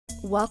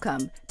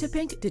Welcome to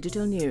Pink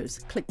Digital News.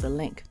 Click the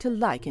link to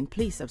like and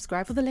please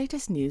subscribe for the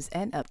latest news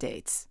and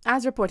updates.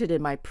 As reported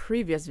in my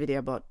previous video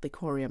about the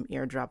COREUM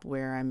airdrop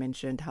where I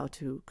mentioned how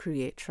to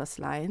create trust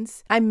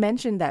lines, I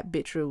mentioned that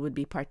Bitrue would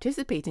be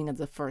participating as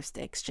the first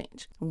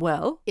exchange.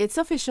 Well, it's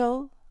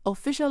official.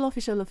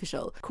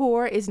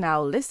 Core is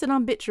now listed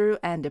on Bitrue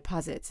and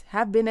deposits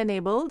have been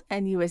enabled,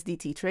 and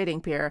USDT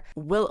trading pair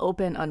will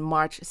open on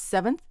March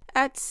 7th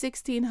at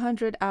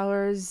 1600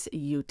 hours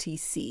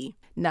UTC.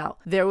 Now,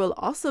 there will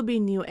also be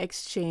new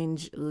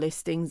exchange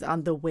listings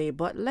on the way,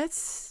 but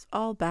let's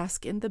all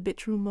bask in the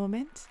Bitrue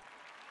moment.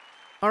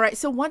 Alright,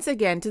 so once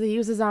again, to the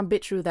users on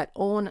Bitrue that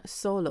own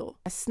Solo,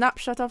 a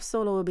snapshot of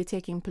Solo will be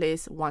taking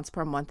place once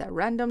per month at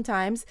random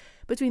times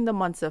between the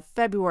months of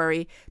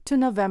February to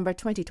November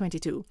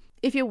 2022.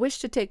 If you wish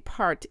to take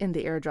part in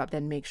the airdrop,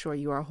 then make sure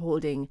you are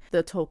holding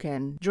the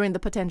token during the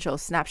potential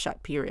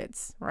snapshot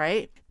periods,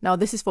 right? Now,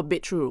 this is for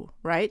Bitrue,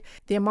 right?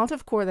 The amount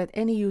of core that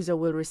any user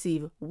will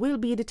receive will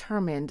be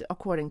determined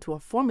according to a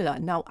formula.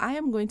 Now, I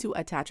am going to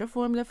attach a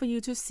formula for you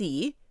to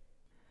see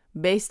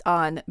based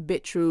on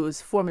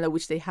Bitrue's formula,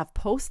 which they have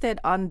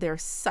posted on their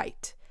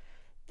site.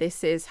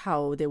 This is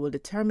how they will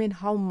determine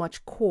how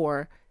much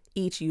core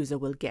each user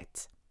will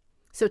get.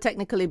 So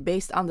technically,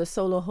 based on the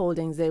Solo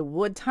holdings, they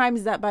would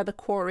times that by the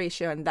core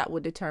ratio, and that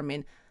would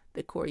determine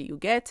the core you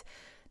get.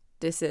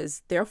 This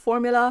is their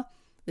formula.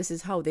 This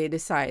is how they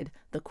decide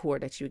the core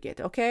that you get,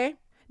 okay?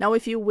 Now,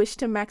 if you wish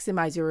to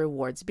maximize your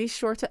rewards, be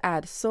sure to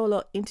add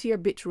Solo into your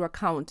Bitrue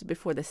account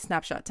before the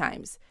snapshot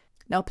times.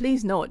 Now,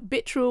 please note,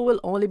 Bitrue will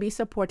only be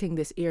supporting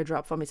this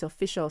airdrop from its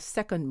official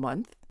second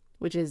month,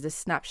 which is the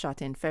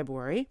snapshot in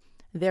February.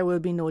 There will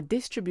be no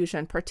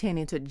distribution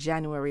pertaining to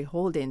January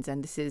holdings,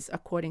 and this is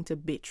according to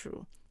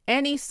Bitrue.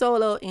 Any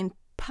Solo in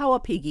Power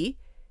Piggy,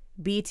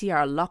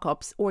 BTR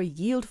lockups, or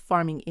yield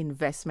farming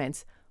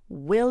investments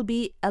will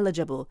be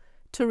eligible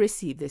to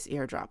receive this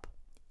airdrop.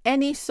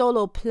 Any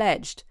Solo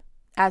pledged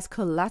as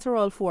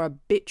collateral for a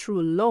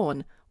Bitrue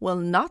loan will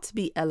not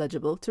be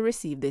eligible to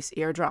receive this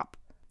airdrop.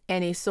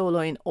 Any Solo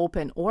in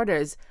open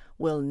orders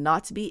will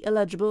not be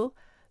eligible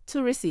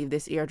to receive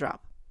this airdrop.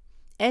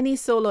 Any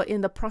Solo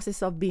in the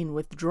process of being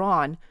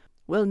withdrawn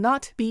will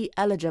not be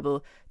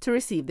eligible to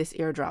receive this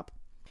airdrop.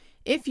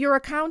 If your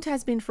account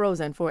has been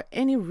frozen for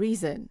any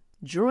reason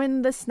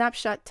during the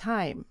snapshot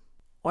time,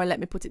 or let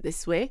me put it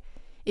this way,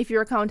 if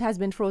your account has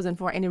been frozen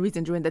for any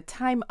reason during the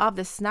time of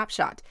the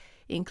snapshot,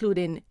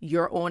 including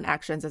your own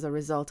actions as a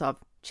result of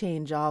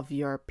change of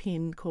your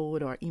PIN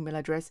code or email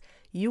address,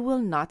 you will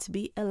not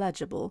be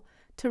eligible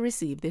to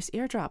receive this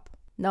airdrop.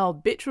 Now,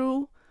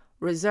 Bitrue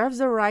reserves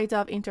the right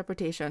of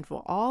interpretation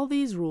for all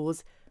these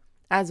rules,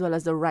 as well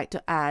as the right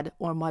to add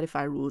or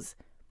modify rules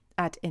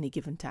at any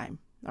given time.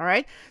 All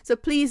right, so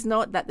please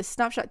note that the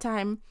snapshot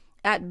time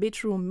at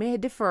Bitrue may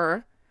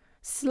differ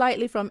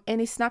slightly from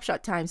any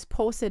snapshot times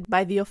posted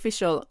by the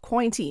official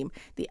coin team.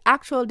 The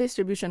actual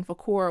distribution for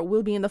core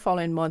will be in the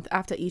following month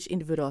after each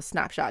individual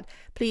snapshot.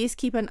 Please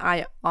keep an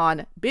eye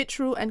on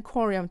Bitrue and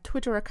COREUM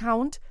Twitter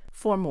account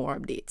for more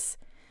updates.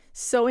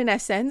 So in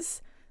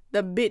essence,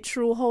 the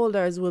Bitrue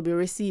holders will be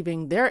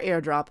receiving their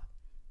airdrop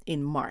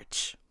in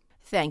March.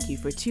 Thank you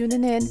for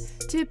tuning in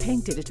to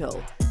Pink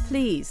Digital.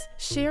 Please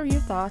share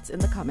your thoughts in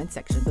the comment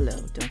section below.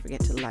 Don't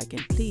forget to like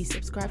and please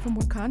subscribe for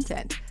more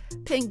content.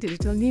 Pink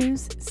Digital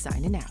News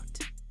signing out.